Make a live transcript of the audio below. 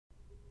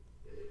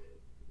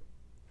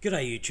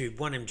G'day YouTube,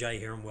 1MJ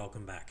here and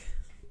welcome back.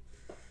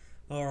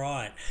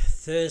 Alright,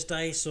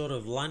 Thursday sort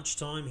of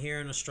lunchtime here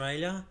in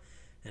Australia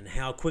and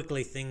how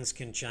quickly things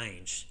can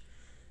change.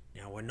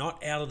 Now we're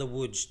not out of the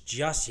woods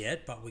just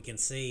yet, but we can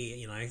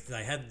see,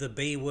 they had the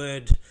B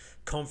word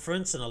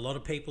conference and a lot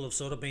of people have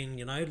sort of been,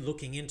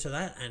 looking into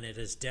that, and it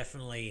has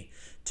definitely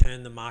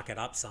turned the market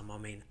up some. I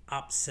mean,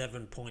 up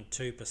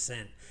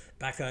 7.2%,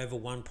 back over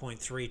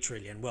 1.3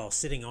 trillion. Well,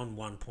 sitting on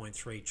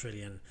 1.3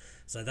 trillion.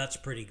 So that's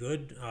pretty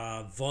good.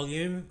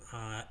 Volume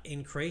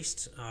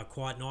increased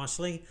quite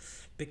nicely.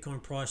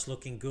 Bitcoin price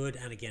looking good,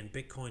 and again,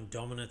 Bitcoin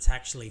dominance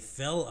actually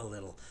fell a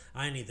little,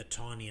 only the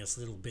tiniest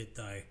little bit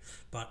though.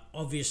 But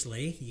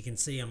obviously, you can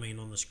see,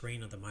 on the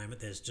screen at the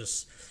moment,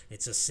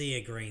 it's a sea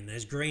of green.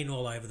 There's green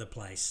all over the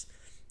place.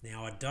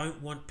 Now, I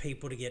don't want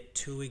people to get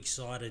too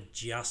excited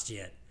just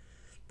yet,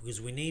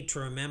 because we need to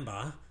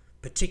remember,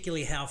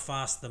 particularly how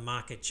fast the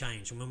market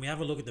changed. And when we have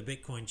a look at the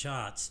Bitcoin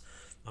charts,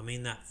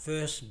 that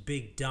first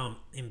big dump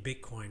in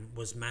Bitcoin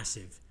was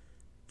massive.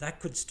 That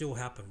could still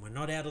happen. We're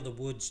not out of the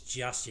woods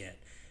just yet.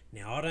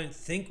 Now, I don't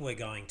think we're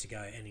going to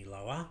go any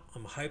lower.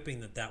 I'm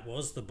hoping that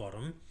was the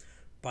bottom,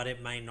 but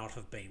it may not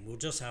have been. We'll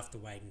just have to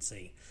wait and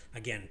see.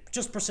 Again,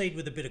 just proceed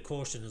with a bit of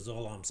caution is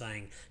all I'm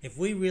saying. If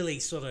we really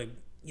sort of,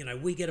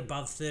 we get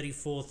above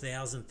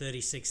 34,000,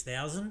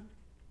 36,000,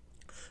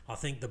 I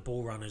think the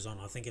bull run is on.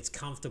 I think it's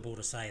comfortable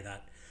to say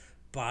that.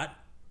 But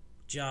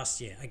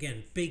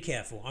again, be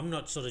careful. I'm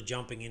not sort of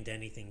jumping into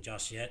anything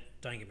just yet.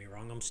 Don't get me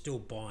wrong. I'm still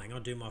buying. I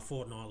do my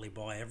fortnightly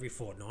buy every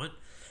fortnight.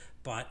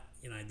 But,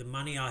 the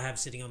money I have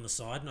sitting on the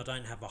side, and I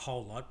don't have a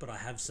whole lot, but I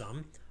have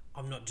some,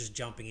 I'm not just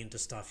jumping into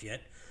stuff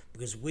yet,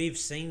 because we've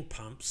seen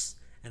pumps,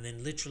 and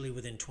then literally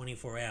within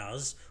 24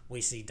 hours,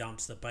 we see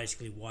dumps that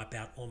basically wipe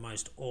out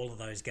almost all of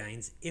those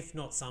gains, if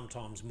not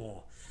sometimes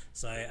more.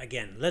 So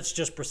again, let's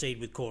just proceed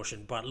with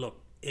caution. But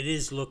look, it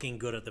is looking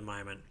good at the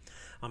moment.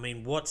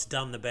 What's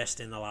done the best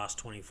in the last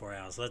 24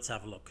 hours? Let's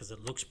have a look, because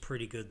it looks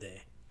pretty good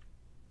there.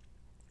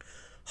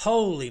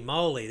 Holy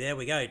moly, there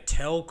we go.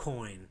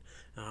 Telcoin,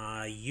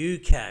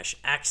 Ucash,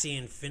 Axie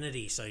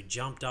Infinity, so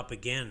jumped up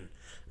again.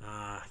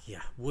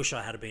 Wish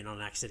I had been on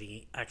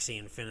Axie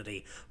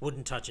Infinity.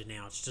 Wouldn't touch it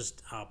now. It's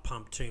just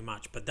pumped too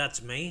much. But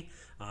that's me.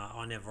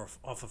 I never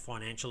offer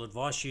financial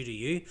advice. You do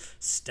you.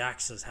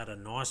 Stacks has had a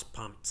nice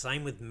pump.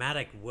 Same with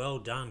Matic. Well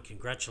done.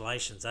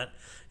 Congratulations. That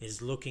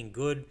is looking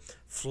good.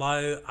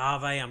 Flow,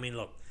 Aave.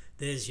 Look,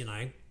 there's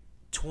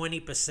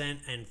 20%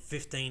 and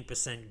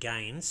 15%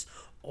 gains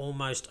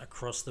almost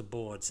across the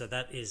board. So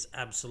that is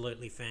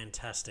absolutely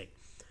fantastic.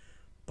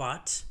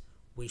 But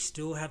we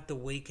still have the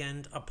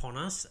weekend upon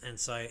us, and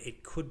so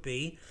it could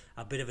be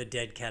a bit of a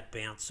dead cat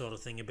bounce sort of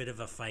thing, a bit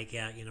of a fake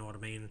out, you know what I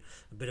mean?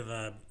 A bit of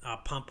a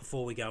pump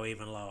before we go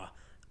even lower.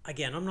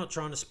 Again, I'm not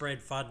trying to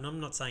spread FUD, and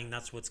I'm not saying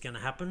that's what's going to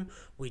happen.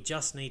 We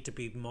just need to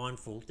be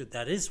mindful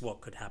that is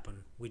what could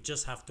happen. We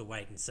just have to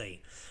wait and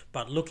see.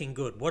 But looking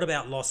good. What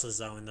about losses,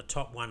 though, in the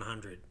top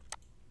 100?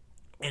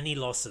 Any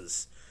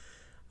losses?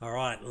 All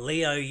right,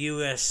 Leo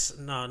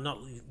hasn't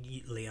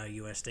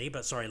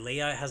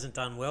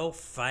done well.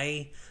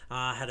 Faye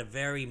had a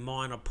very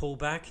minor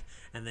pullback,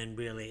 and then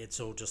really it's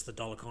all just the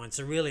dollar coin.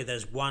 So really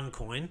there's one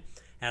coin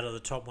out of the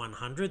top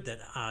 100 that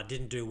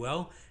didn't do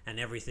well,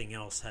 and everything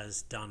else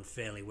has done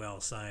fairly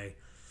well. So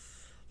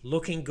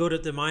looking good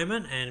at the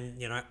moment,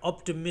 and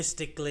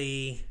optimistic.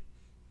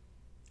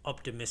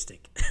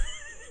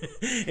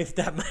 If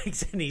that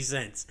makes any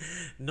sense.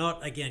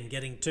 Not, again,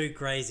 getting too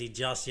crazy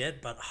just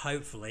yet, but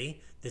hopefully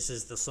this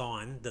is the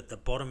sign that the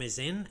bottom is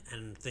in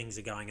and things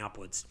are going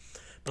upwards.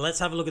 But let's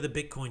have a look at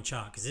the Bitcoin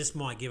chart, because this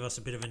might give us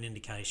a bit of an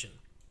indication.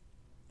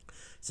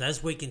 So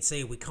as we can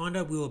see, we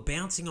were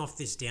bouncing off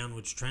this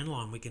downwards trend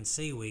line. We can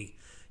see we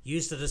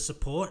used it as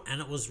support and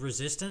it was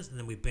resistance, and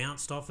then we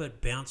bounced off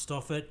it, bounced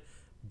off it,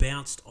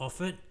 bounced off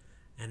it,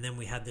 and then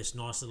we had this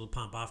nice little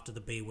pump after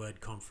the B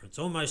word conference.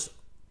 Almost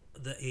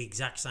the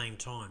exact same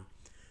time.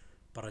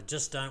 But I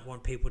just don't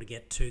want people to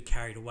get too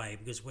carried away,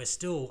 because we're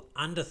still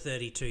under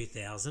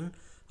 32,000,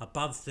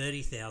 above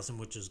 30,000,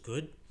 which is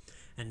good.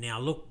 And now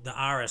look, the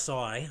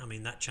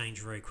RSI, that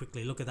changed very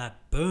quickly. Look at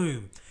that,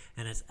 boom,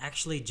 and it's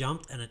actually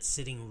jumped, and it's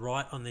sitting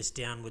right on this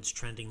downwards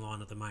trending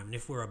line at the moment.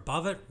 If we're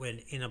above it, we're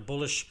in a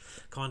bullish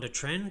kind of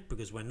trend,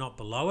 because we're not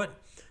below it.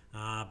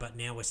 But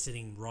now we're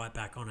sitting right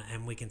back on it,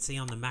 and we can see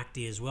on the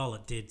MACD as well,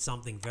 it did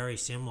something very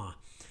similar.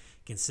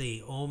 You can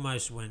see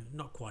almost went,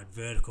 not quite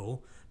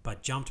vertical,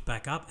 but jumped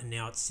back up, and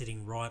now it's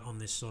sitting right on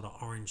this sort of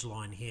orange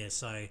line here.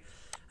 So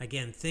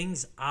again,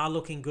 things are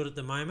looking good at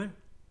the moment,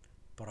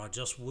 but I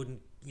just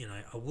wouldn't,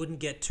 I wouldn't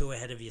get too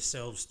ahead of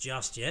yourselves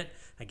just yet.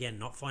 Again,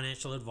 not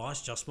financial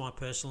advice, just my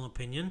personal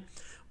opinion.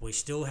 We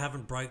still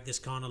haven't broke this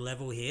kind of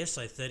level here,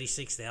 so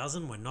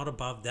 36,000, we're not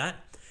above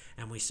that,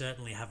 and we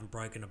certainly haven't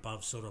broken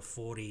above sort of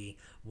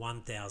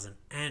 41,000.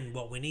 And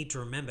what we need to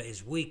remember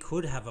is we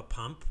could have a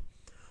pump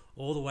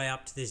all the way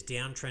up to this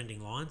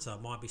downtrending line, so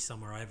it might be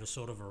somewhere over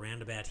sort of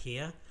around about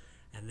here,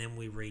 and then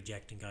we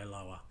reject and go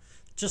lower.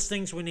 Just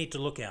things we need to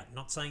look at.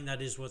 Not saying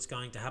that is what's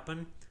going to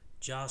happen.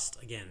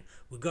 Just, again,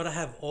 we've got to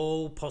have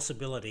all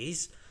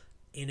possibilities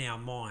in our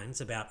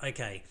minds about,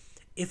 okay,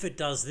 if it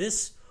does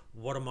this,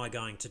 what am I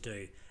going to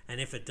do? And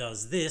if it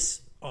does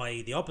this,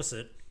 i.e. the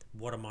opposite,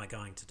 what am I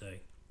going to do?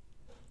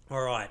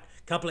 All right,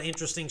 a couple of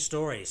interesting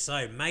stories.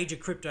 So, major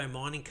crypto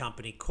mining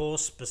company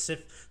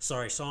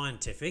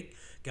Scientific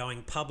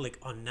going public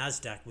on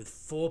Nasdaq with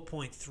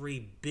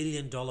 $4.3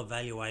 billion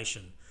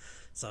valuation.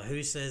 So,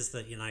 who says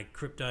that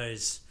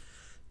crypto's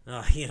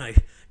going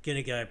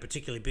to go,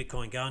 particularly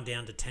Bitcoin, going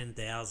down to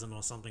 10,000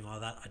 or something like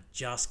that? I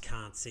just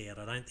can't see it.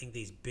 I don't think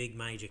these big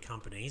major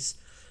companies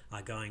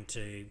are going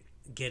to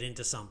get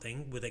into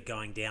something with it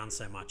going down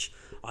so much.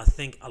 I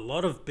think a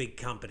lot of big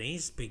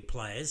companies, big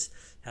players,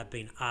 have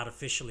been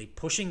artificially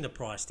pushing the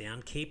price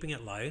down, keeping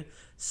it low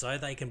so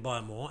they can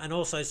buy more and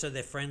also so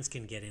their friends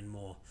can get in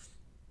more.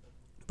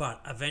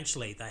 But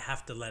eventually they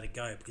have to let it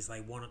go because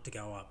they want it to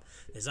go up.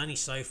 There's only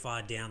so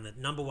far down that,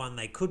 number one,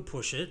 they could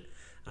push it,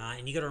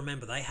 and you got to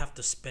remember they have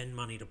to spend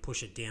money to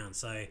push it down.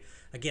 So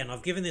again,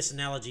 I've given this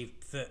analogy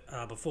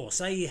before.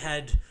 Say you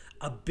had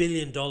 $1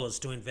 billion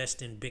to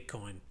invest in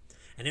Bitcoin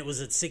and it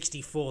was at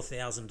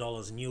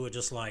 $64,000 and you were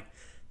just like,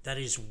 that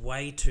is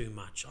way too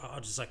much.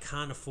 I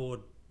can't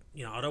afford,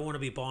 I don't want to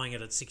be buying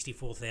it at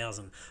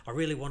 64,000. I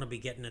really want to be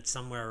getting it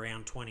somewhere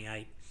around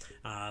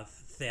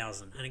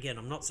 28,000. And again,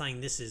 I'm not saying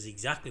this is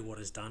exactly what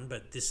is done,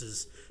 but this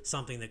is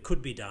something that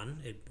could be done.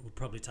 It would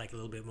probably take a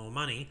little bit more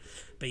money,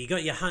 but you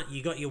got your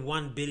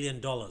 $1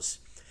 billion,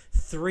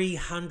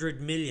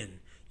 300 million.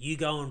 You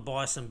go and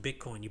buy some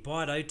Bitcoin. You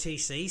buy it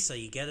OTC, so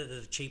you get it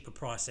at a cheaper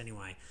price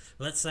anyway.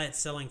 Let's say it's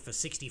selling for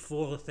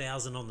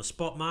 64,000 on the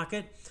spot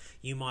market.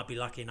 You might be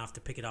lucky enough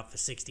to pick it up for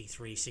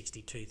 63,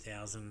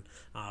 62,000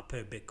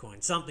 per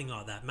Bitcoin, something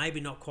like that. Maybe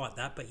not quite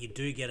that, but you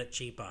do get it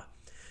cheaper.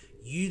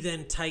 You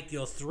then take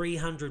your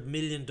 $300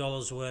 million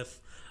worth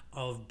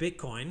of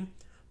Bitcoin,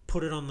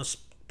 put it on the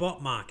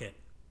spot market,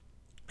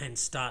 and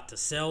start to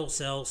sell,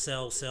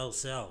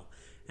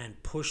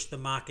 and push the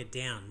market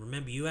down.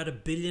 Remember, you had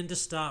 $1 billion to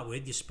start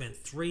with. You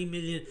spent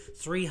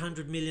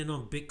 $300 million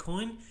on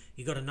Bitcoin.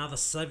 You got another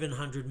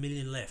 $700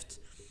 million left.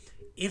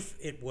 If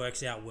it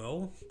works out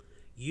well,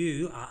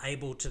 you are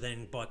able to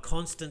then, by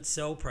constant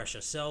sell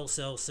pressure, sell,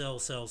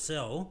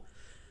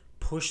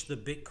 push the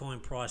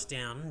Bitcoin price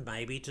down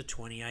maybe to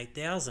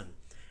 28,000.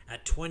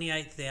 At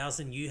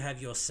 28,000, you have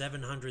your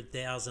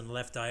 700,000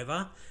 left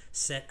over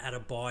set at a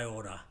buy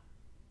order.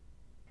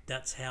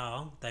 That's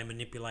how they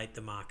manipulate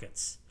the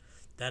markets.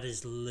 That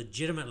is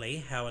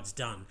legitimately how it's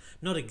done.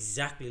 Not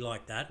exactly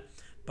like that,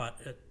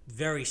 but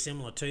very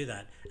similar to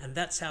that. And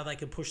that's how they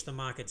can push the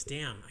markets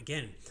down.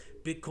 Again,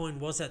 Bitcoin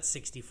was at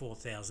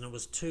 64,000. It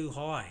was too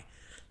high.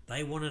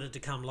 They wanted it to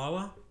come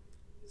lower.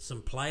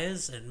 Some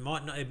players, and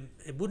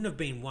it wouldn't have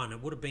been one,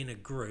 it would have been a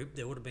group.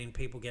 There would have been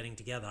people getting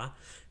together,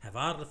 have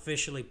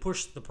artificially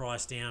pushed the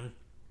price down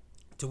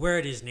to where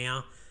it is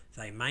now.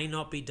 They may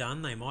not be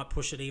done. They might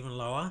push it even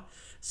lower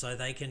so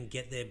they can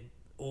get their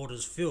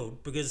orders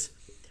filled, because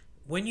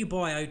when you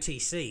buy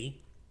OTC,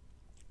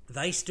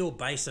 they still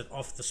base it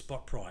off the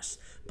spot price,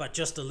 but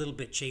just a little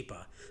bit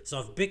cheaper. So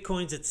if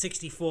Bitcoin's at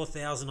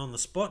 64,000 on the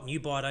spot and you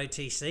buy it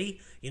OTC,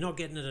 you're not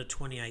getting it at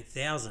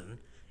 28,000.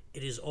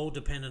 It is all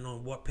dependent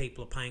on what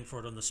people are paying for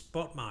it on the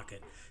spot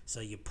market. So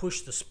you push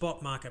the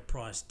spot market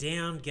price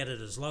down, get it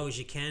as low as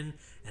you can,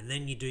 and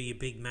then you do your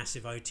big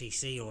massive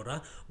OTC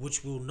order,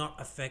 which will not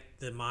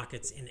affect the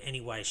markets in any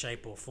way,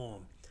 shape or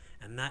form.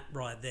 And that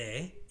right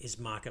there is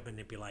market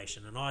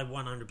manipulation. And I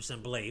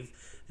 100% believe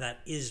that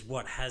is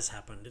what has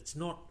happened. It's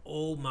not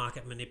all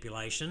market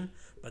manipulation,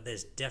 but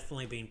there's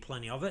definitely been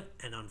plenty of it.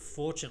 And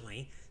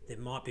unfortunately, there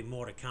might be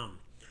more to come.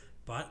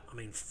 But, I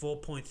mean,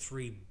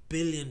 $4.3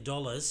 billion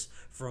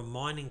for a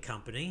mining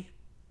company,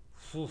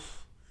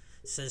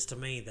 says to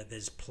me that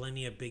there's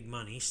plenty of big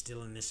money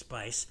still in this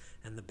space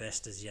and the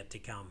best is yet to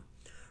come.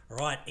 All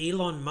right,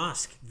 Elon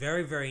Musk,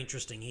 very, very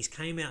interesting. He's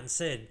came out and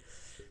said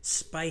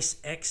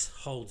SpaceX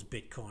holds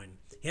Bitcoin.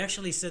 He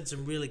actually said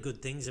some really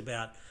good things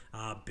about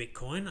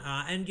Bitcoin,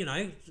 and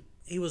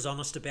he was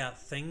honest about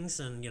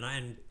things,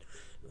 and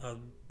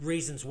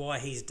reasons why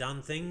he's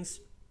done things.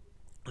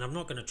 And I'm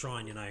not going to try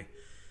and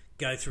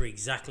go through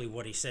exactly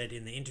what he said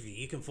in the interview.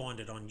 You can find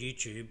it on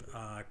YouTube.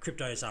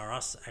 Cryptos Are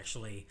Us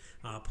actually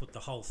put the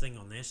whole thing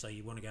on there, so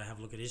you want to go have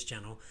a look at his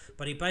channel.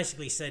 But he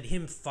basically said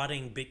him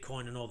fudding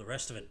Bitcoin and all the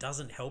rest of it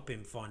doesn't help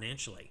him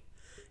financially.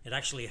 It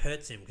actually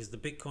hurts him because the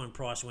Bitcoin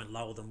price went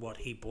lower than what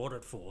he bought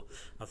it for.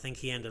 I think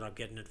he ended up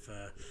getting it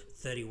for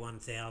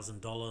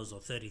 $31,000 or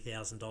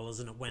 $30,000,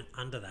 and it went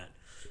under that.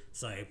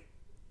 So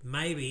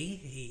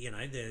maybe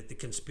the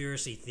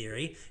conspiracy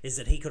theory is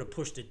that he could have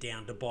pushed it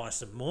down to buy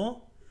some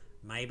more.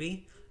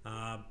 Maybe,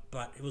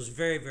 but it was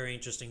very, very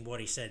interesting what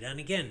he said.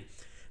 And again,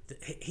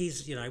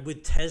 he's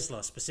with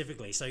Tesla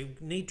specifically, so you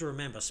need to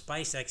remember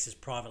SpaceX is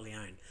privately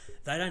owned.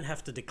 They don't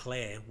have to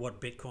declare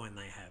what Bitcoin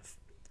they have.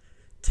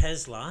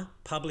 Tesla,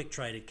 public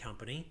traded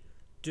company,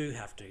 do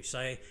have to.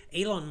 So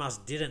Elon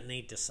Musk didn't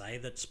need to say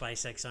that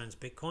SpaceX owns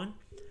Bitcoin,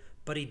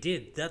 but he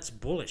did. That's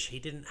bullish. He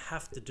didn't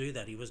have to do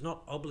that. He was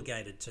not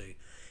obligated to.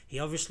 He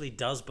obviously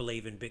does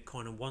believe in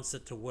Bitcoin and wants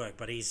it to work,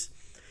 but he's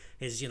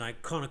his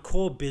kind of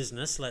core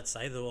business, let's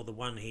say, or the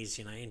one he's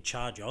in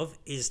charge of,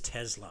 is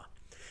Tesla.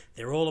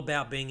 They're all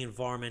about being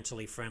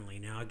environmentally friendly.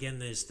 Now, again,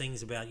 there's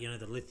things about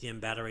the lithium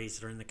batteries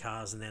that are in the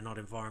cars and they're not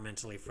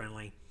environmentally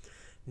friendly.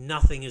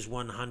 Nothing is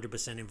 100%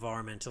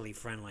 environmentally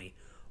friendly.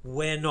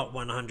 We're not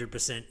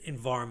 100%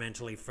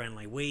 environmentally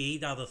friendly. We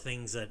eat other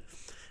things that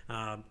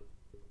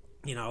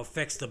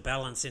affects the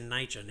balance in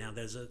nature. Now,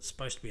 there's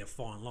supposed to be a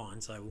fine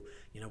line, so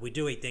we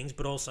do eat things,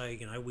 but also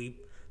we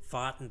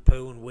fart and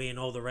poo and wee and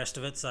all the rest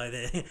of it. So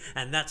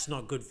and that's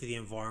not good for the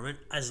environment.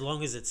 As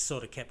long as it's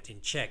sort of kept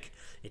in check,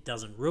 it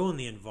doesn't ruin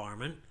the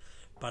environment.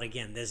 But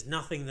again, there's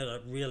nothing that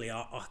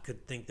I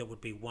could think that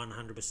would be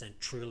 100%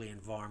 truly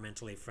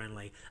environmentally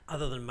friendly,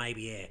 other than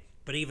maybe air.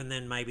 But even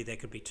then, maybe there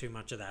could be too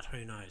much of that.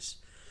 Who knows?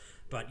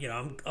 But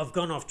I've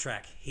gone off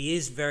track. He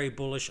is very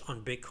bullish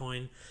on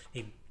Bitcoin.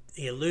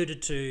 He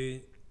alluded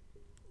to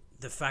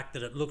the fact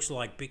that it looks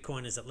like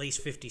Bitcoin is at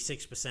least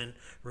 56%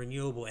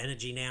 renewable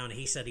energy now, and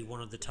he said he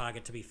wanted the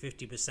target to be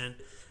 50%,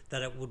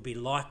 that it would be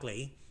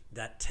likely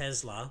that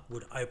Tesla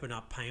would open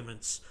up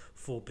payments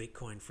for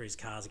Bitcoin for his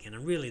cars again.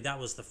 And really, that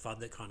was the FUD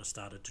that kind of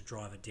started to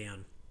drive it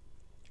down.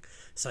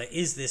 So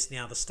is this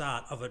now the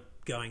start of it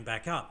going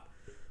back up?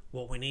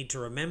 What we need to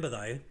remember,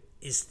 though,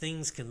 is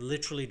things can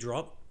literally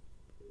drop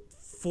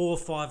 4 or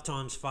 5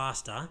 times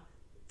faster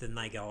than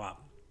they go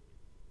up.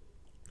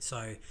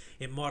 So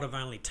it might have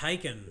only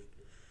taken,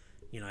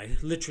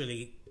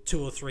 literally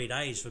 2 or 3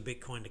 days for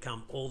Bitcoin to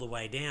come all the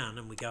way down,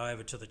 and we go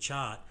over to the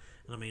chart,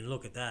 and I mean,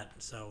 look at that.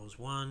 So it was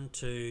 1,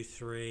 2,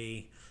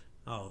 3.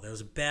 Oh, there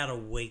was about a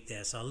week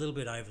there, so a little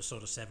bit over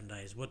sort of 7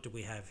 days. What do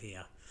we have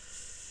here?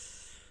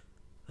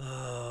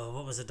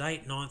 What was the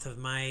date? 9th of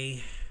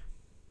May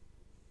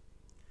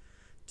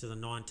to the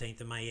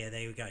 19th of May. Yeah,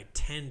 there we go.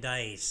 10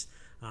 days.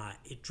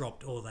 It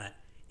dropped all that.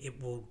 It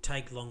will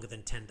take longer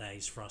than 10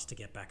 days for us to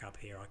get back up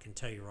here, I can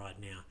tell you right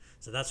now.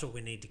 So that's what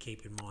we need to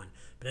keep in mind.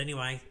 But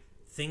anyway,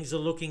 things are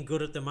looking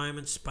good at the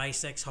moment.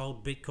 SpaceX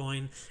hold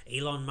Bitcoin.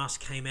 Elon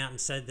Musk came out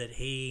and said that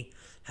he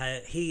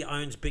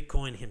owns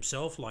Bitcoin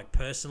himself, like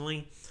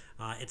personally.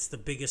 It's the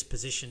biggest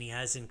position he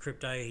has in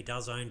crypto. He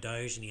does own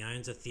Doge and he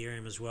owns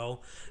Ethereum as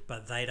well,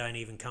 but they don't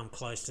even come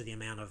close to the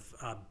amount of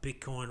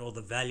Bitcoin or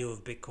the value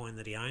of Bitcoin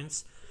that he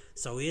owns.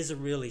 So he is a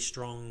really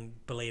strong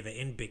believer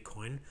in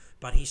Bitcoin,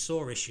 but he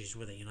saw issues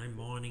with it.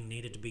 Mining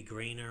needed to be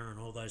greener and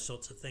all those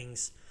sorts of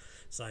things.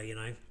 So,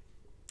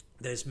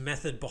 there's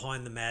method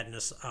behind the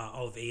madness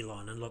of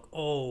Elon. And look,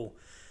 all,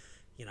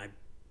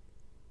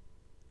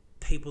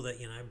 people that,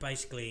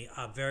 basically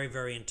are very,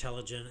 very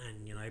intelligent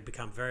and,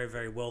 become very,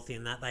 very wealthy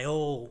in that, they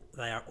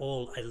are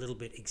all a little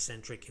bit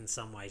eccentric in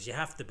some ways. You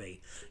have to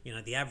be.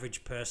 The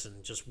average person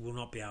just will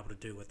not be able to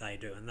do what they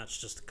do, and that's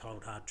just the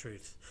cold, hard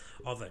truth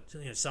of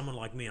it. Someone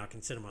like me, I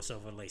consider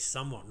myself at least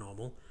somewhat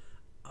normal.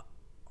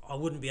 I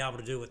wouldn't be able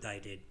to do what they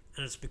did,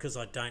 and it's because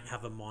I don't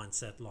have a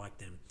mindset like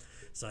them.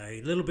 So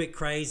a little bit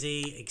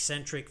crazy,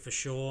 eccentric for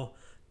sure,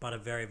 but a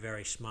very,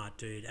 very smart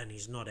dude. And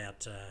he's not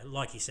out to,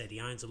 like he said, he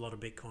owns a lot of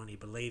Bitcoin. He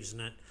believes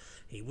in it.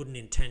 He wouldn't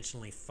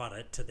intentionally FUD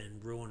it to then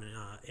ruin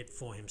it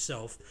for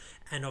himself,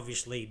 and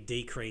obviously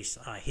decrease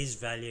his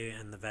value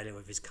and the value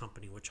of his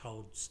company, which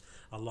holds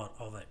a lot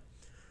of it.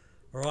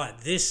 All right,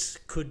 this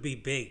could be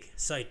big.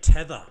 So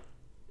Tether,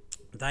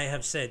 they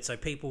have said, so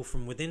people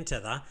from within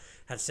Tether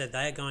have said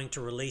they are going to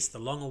release the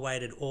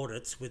long-awaited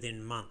audits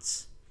within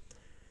months.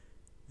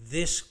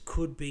 This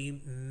could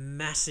be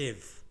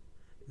massive,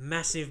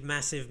 massive,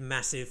 massive,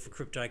 massive for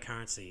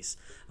cryptocurrencies.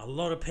 A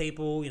lot of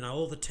people,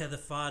 all the Tether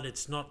FUD,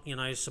 it's not,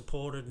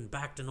 supported and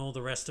backed and all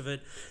the rest of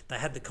it. They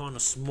had the kind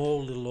of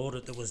small little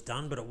audit that was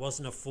done, but it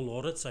wasn't a full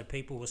audit, so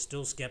people were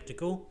still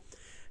skeptical.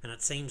 And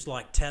it seems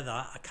like Tether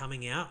are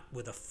coming out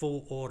with a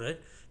full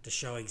audit to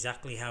show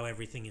exactly how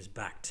everything is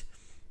backed.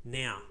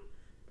 Now,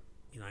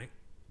 it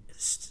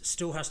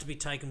still has to be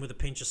taken with a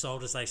pinch of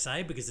salt, as they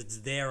say, because it's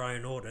their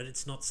own audit.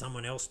 It's not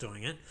someone else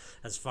doing it,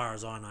 as far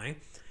as I know.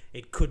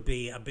 It could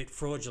be a bit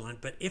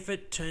fraudulent, but if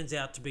it turns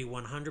out to be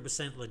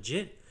 100%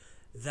 legit,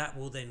 that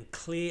will then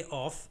clear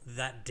off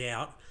that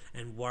doubt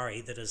and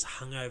worry that has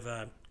hung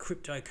over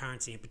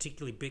cryptocurrency, and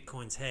particularly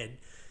Bitcoin's head,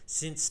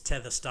 since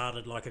Tether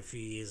started like a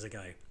few years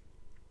ago.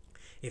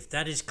 If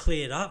that is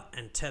cleared up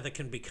and Tether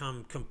can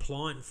become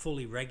compliant,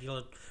 fully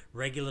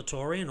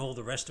regulatory and all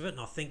the rest of it, and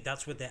I think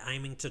that's what they're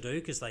aiming to do,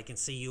 because they can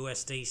see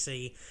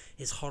USDC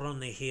is hot on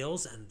their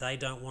heels and they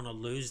don't want to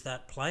lose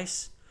that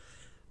place,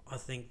 I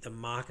think the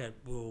market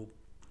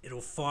it'll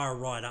fire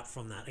right up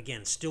from that.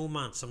 Again, still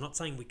months. I'm not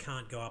saying we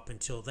can't go up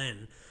until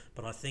then,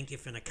 but I think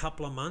if in a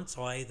couple of months,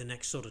 i.e. the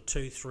next sort of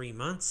 2-3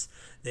 months,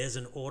 there's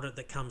an audit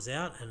that comes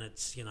out and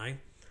it's,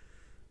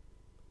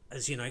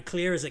 as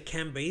clear as it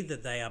can be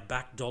that they are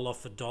back dollar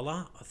for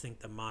dollar, I think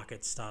the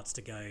market starts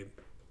to go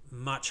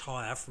much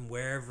higher from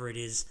wherever it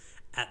is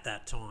at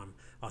that time.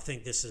 I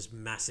think this is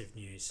massive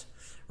news.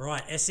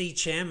 Right, SE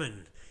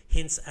chairman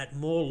hints at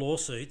more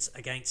lawsuits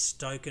against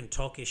stock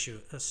token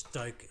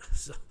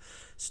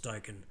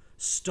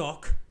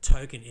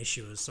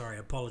issuers. Sorry,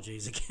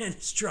 apologies again,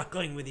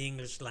 struggling with the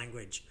English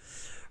language.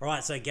 All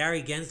right, so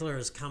Gary Gensler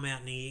has come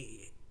out and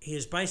he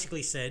has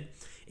basically said,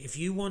 if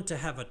you want to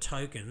have a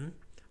token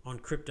on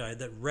crypto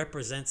that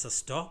represents a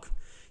stock,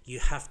 you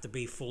have to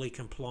be fully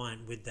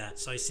compliant with that.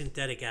 So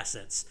synthetic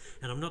assets,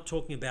 and I'm not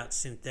talking about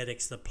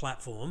Synthetics, the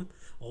platform,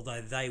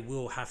 although they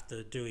will have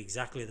to do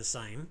exactly the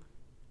same.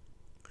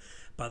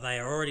 But they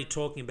are already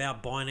talking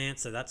about Binance,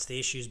 so that's the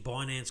issues.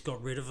 Binance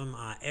got rid of them.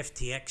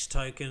 FTX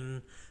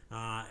token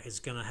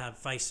is going to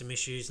face some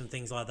issues and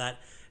things like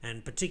that.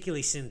 And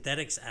particularly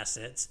Synthetics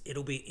assets,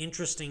 it'll be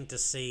interesting to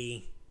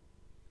see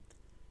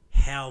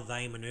how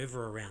they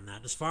maneuver around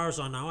that. As far as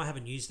I know, I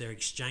haven't used their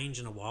exchange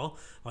in a while.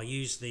 I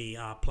use the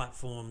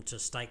platform to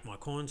stake my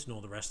coins and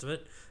all the rest of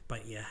it.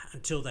 But yeah,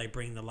 until they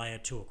bring the layer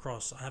 2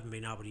 across, I haven't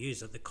been able to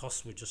use it. The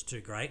costs were just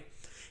too great.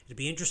 It'd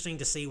be interesting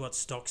to see what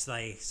stocks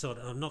they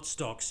not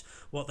stocks,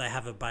 what they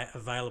have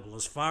available.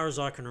 As far as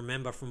I can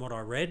remember from what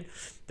I read,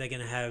 they're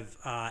going to have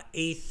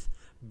ETH,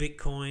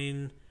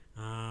 Bitcoin,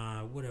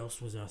 what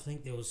else was there? I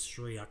think there was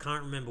 3. I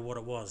can't remember what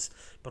it was,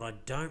 but I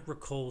don't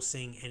recall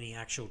seeing any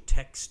actual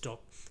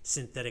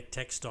synthetic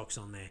tech stocks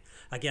on there.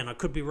 Again, I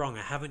could be wrong.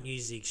 I haven't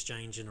used the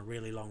exchange in a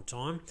really long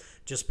time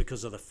just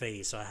because of the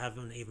fees, so I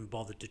haven't even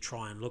bothered to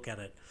try and look at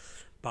it.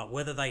 But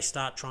whether they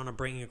start trying to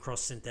bring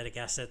across synthetic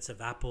assets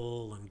of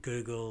Apple and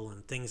Google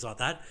and things like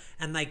that,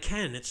 and they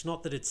can, it's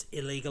not that it's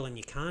illegal and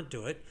you can't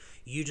do it,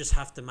 you just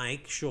have to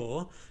make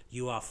sure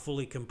you are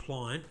fully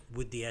compliant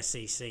with the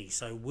SEC.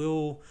 So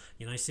will,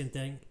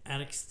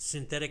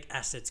 synthetic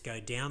assets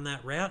go down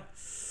that route?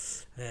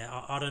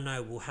 I don't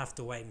know, we'll have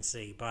to wait and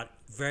see. But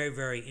very,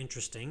 very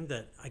interesting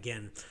that,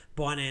 again,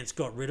 Binance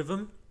got rid of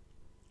them.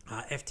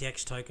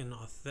 FTX token,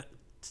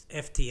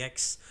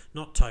 FTX,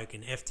 not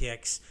token,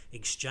 FTX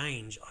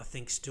exchange, I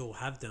think still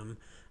have them.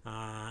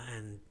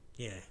 And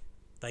yeah,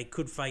 they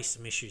could face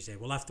some issues there.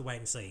 We'll have to wait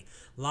and see.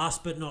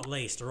 Last but not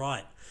least, all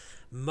right,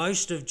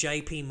 most of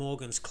JP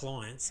Morgan's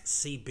clients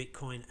see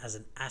Bitcoin as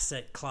an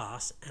asset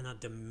class and are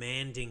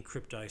demanding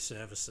crypto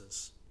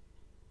services.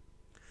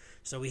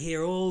 So we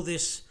hear all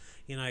this,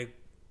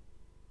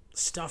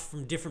 stuff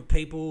from different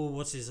people.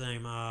 What's his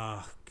name?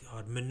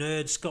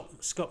 Menard,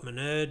 Scott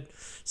Menard,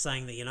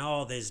 saying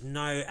that, there's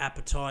no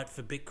appetite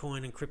for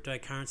Bitcoin and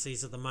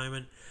cryptocurrencies at the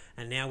moment.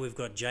 And now we've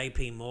got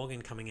JP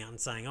Morgan coming out and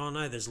saying, oh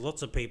no, there's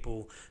lots of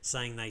people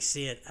saying they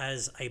see it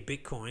as see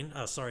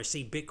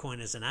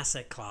Bitcoin as an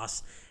asset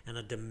class and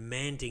are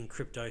demanding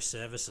crypto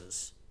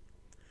services.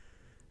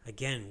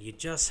 Again, you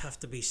just have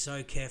to be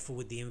so careful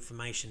with the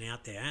information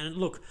out there. And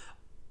look,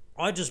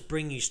 I just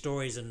bring you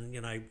stories and,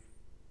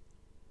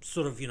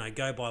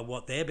 go by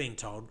what they're being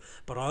told,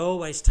 but I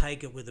always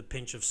take it with a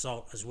pinch of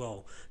salt as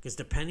well, because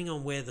depending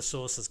on where the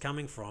source is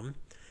coming from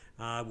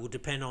will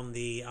depend on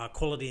the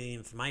quality of the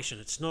information.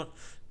 It's not,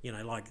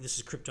 like this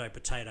is Crypto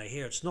Potato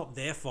here, it's not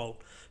their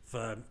fault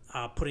for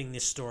putting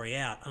this story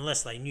out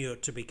unless they knew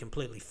it to be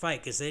completely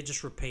fake, because they're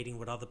just repeating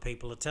what other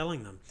people are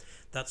telling them.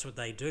 That's what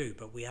they do,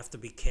 but we have to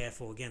be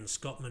careful. Again,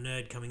 Scott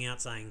Menard coming out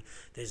saying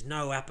there's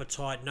no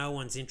appetite, no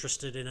one's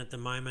interested in it at the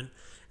moment,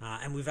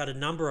 and we've had a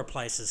number of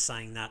places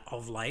saying that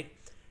of late,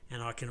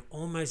 and I can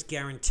almost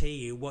guarantee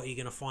you what you're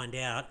going to find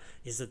out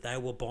is that they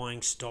were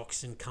buying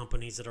stocks in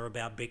companies that are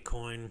about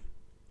Bitcoin,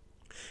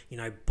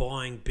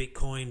 buying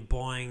Bitcoin,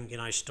 buying,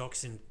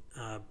 stocks in,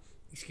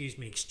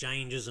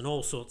 exchanges and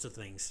all sorts of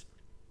things.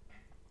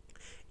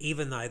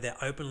 Even though they're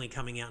openly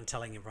coming out and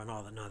telling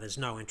everyone, no, there's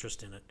no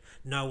interest in it.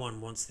 No one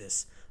wants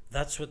this.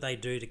 That's what they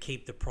do to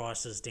keep the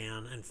prices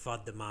down and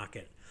FUD the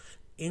market.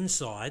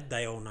 Inside,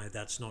 they all know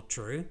that's not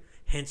true,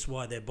 hence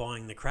why they're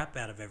buying the crap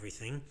out of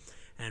everything.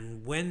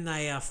 And when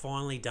they are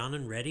finally done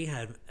and ready,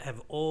 have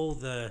all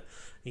the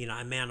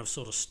amount of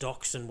sort of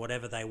stocks and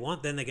whatever they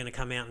want, then they're going to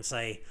come out and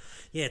say,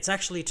 yeah, it's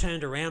actually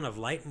turned around of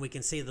late, and we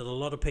can see that a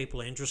lot of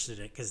people are interested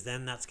in it, because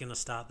then that's going to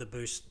start to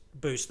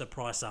boost the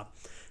price up.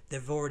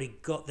 They've already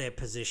got their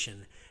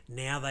position.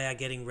 Now they are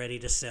getting ready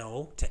to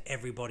sell to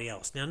everybody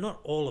else. Now,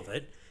 not all of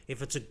it.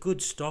 If it's a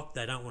good stock,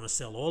 they don't want to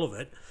sell all of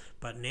it.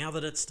 But now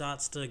that it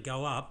starts to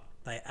go up,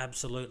 they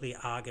absolutely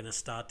are going to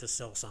start to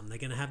sell some. They're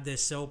going to have their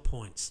sell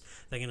points.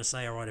 They're going to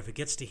say, all right, if it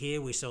gets to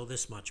here, we sell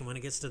this much. And when it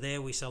gets to there,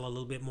 we sell a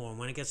little bit more. And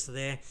when it gets to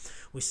there,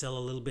 we sell a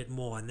little bit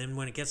more. And then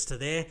when it gets to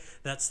there,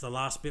 that's the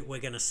last bit we're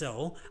going to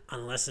sell,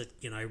 unless it,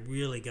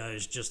 really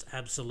goes just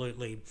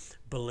absolutely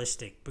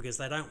ballistic, because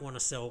they don't want to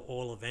sell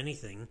all of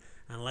anything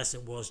unless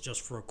it was just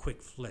for a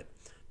quick flip.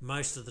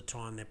 Most of the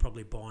time, they're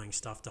probably buying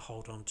stuff to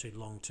hold on to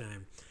long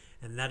term.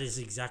 And that is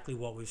exactly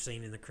what we've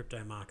seen in the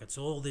crypto markets.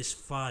 All this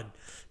FUD,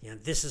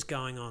 this is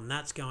going on,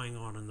 that's going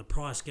on, and the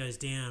price goes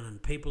down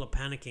and people are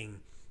panicking.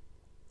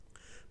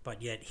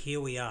 But yet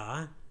here we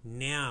are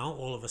now,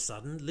 all of a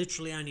sudden,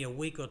 literally only a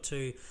week or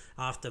two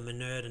after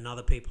Menard and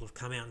other people have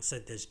come out and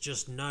said there's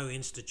just no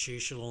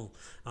institutional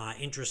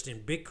interest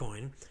in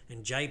Bitcoin,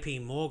 and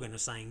JP Morgan are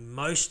saying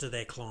most of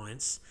their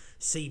clients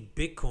see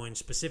Bitcoin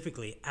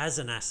specifically as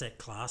an asset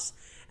class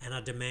and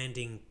are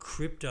demanding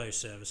crypto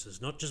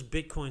services, not just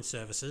Bitcoin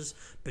services,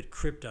 but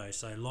crypto.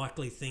 So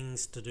likely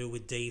things to do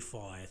with DeFi,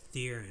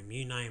 Ethereum,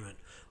 you name it,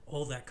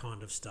 all that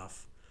kind of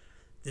stuff.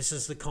 This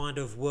is the kind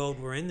of world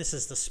we're in. This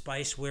is the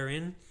space we're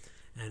in.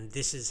 And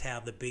this is how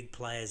the big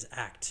players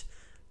act.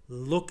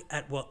 Look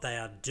at what they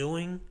are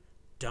doing.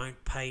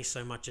 Don't pay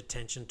so much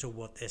attention to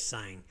what they're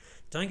saying.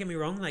 Don't get me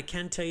wrong, they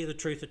can tell you the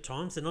truth at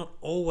times. They're not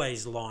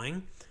always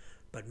lying,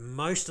 but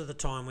most of the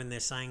time when they're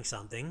saying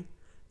something,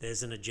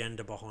 there's an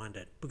agenda behind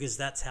it, because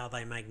that's how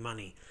they make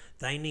money.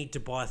 They need to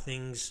buy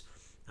things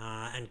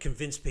and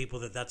convince people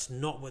that that's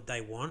not what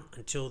they want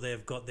until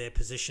they've got their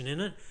position in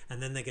it,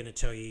 and then they're going to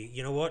tell you,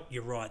 you know what,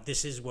 you're right,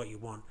 this is what you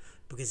want,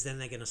 because then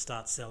they're going to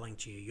start selling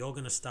to you. You're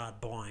going to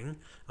start buying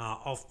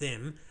off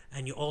them,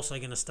 and you're also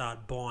going to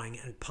start buying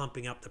and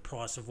pumping up the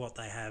price of what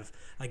they have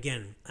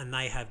again, and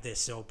they have their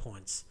sell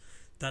points.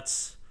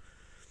 That's,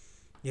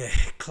 yeah,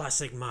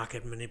 classic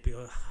market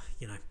manipulation.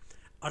 You know,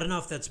 I don't know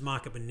if that's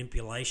market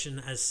manipulation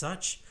as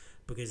such,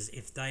 because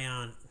if they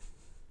aren't,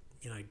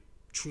 you know,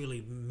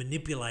 truly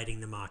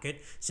manipulating the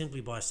market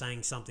simply by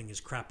saying something is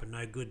crap and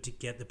no good to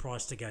get the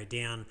price to go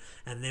down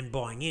and then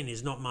buying in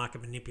is not market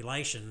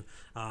manipulation.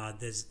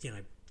 There's, you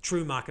know,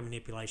 true market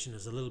manipulation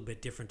is a little bit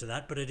different to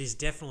that, but it is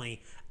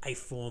definitely a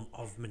form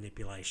of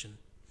manipulation.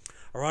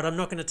 All right, I'm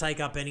not going to take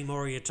up any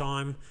more of your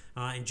time.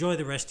 Enjoy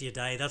the rest of your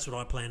day. That's what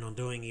I plan on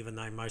doing, even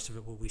though most of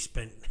it will be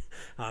spent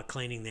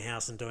cleaning the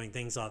house and doing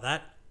things like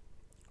that.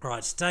 All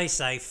right, stay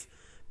safe.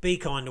 Be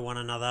kind to one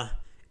another.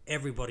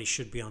 Everybody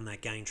should be on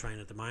that gain train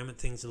at the moment.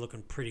 Things are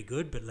looking pretty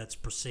good, but let's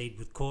proceed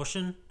with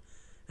caution,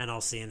 and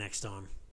I'll see you next time.